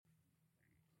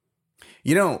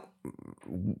You know,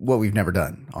 what we've never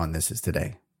done on This Is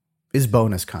Today is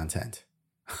bonus content.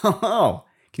 Oh,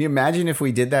 can you imagine if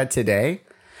we did that today?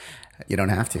 You don't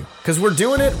have to, because we're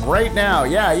doing it right now.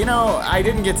 Yeah, you know, I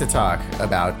didn't get to talk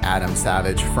about Adam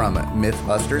Savage from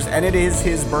Mythbusters, and it is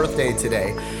his birthday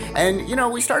today. And, you know,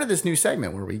 we started this new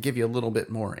segment where we give you a little bit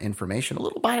more information, a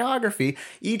little biography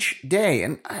each day.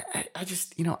 And I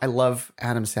just, you know, I love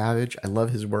Adam Savage. I love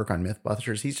his work on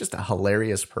Mythbusters. He's just a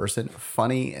hilarious person,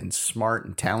 funny and smart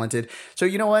and talented. So,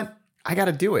 you know what? I got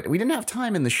to do it. We didn't have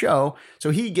time in the show, so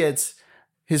he gets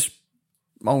his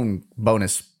own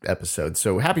bonus episode.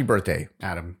 So happy birthday,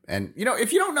 Adam. And, you know,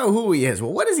 if you don't know who he is,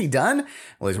 well, what has he done?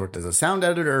 Well, he's worked as a sound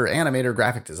editor, animator,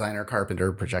 graphic designer,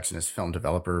 carpenter, projectionist, film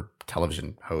developer,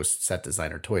 television host, set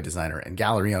designer, toy designer, and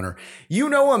gallery owner. You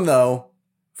know him, though,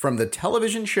 from the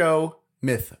television show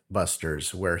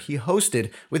Mythbusters, where he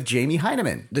hosted with Jamie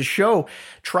Hyneman. The show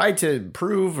tried to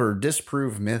prove or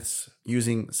disprove myths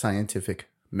using scientific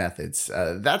methods.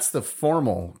 That's the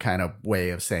formal kind of way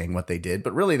of saying what they did,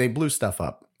 but really they blew stuff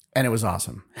up and it was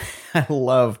awesome. I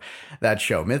love that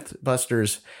show.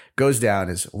 Mythbusters goes down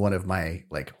as one of my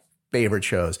favorite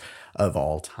shows of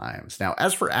all times. Now,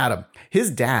 as for Adam,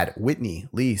 his dad, Whitney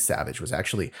Lee Savage, was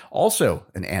actually also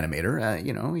an animator.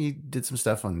 You know, he did some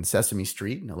stuff on Sesame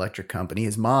Street and Electric Company.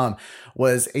 His mom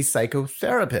was a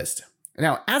psychotherapist.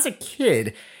 Now, as a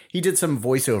kid, he did some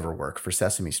voiceover work for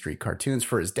Sesame Street cartoons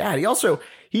for his dad.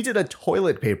 He did a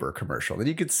toilet paper commercial, and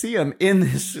you could see him in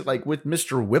this, with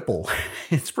Mr. Whipple.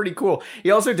 It's pretty cool.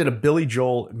 He also did a Billy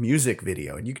Joel music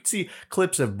video, and you can see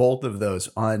clips of both of those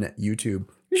on YouTube.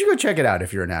 You should go check it out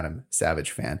if you're an Adam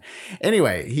Savage fan.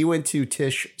 Anyway, he went to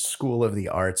Tisch School of the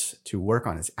Arts to work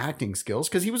on his acting skills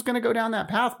because he was going to go down that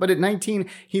path. But at 19,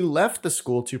 he left the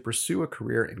school to pursue a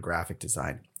career in graphic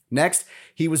design. Next,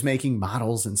 he was making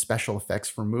models and special effects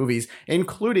for movies,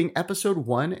 including episode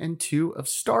 1 and 2 of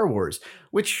Star Wars,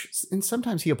 which and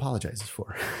sometimes he apologizes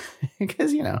for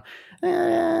because,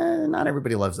 not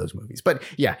everybody loves those movies. But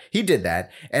yeah, he did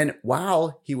that. And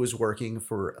while he was working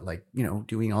for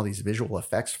doing all these visual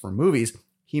effects for movies,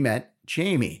 he met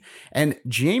Jamie. And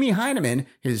Jamie Hyneman,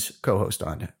 his co-host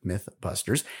on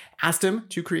Mythbusters, asked him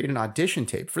to create an audition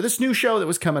tape for this new show that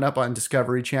was coming up on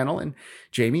Discovery Channel. And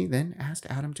Jamie then asked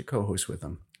Adam to co-host with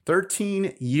him.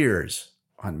 13 years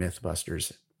on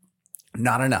Mythbusters.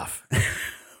 Not enough.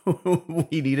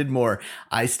 We needed more.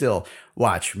 I still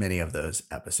watch many of those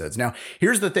episodes. Now,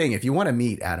 here's the thing. If you want to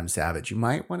meet Adam Savage, you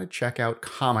might want to check out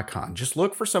Comic-Con. Just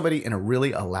look for somebody in a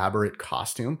really elaborate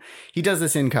costume. He does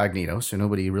this incognito, so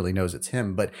nobody really knows it's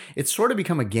him, but it's sort of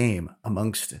become a game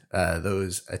amongst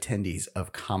those attendees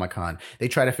of Comic-Con. They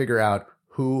try to figure out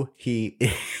who he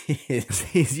is.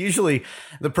 He's usually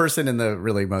the person in the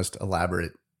really most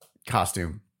elaborate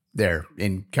costume there,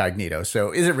 incognito.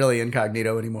 So is it really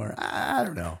incognito anymore? I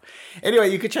don't know. Anyway,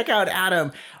 you can check out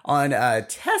Adam on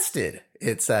Tested.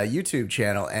 It's a YouTube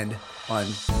channel and on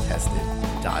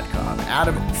tested.com.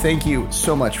 Adam, thank you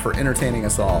so much for entertaining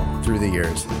us all through the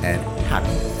years, and happy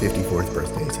 54th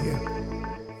birthday to you.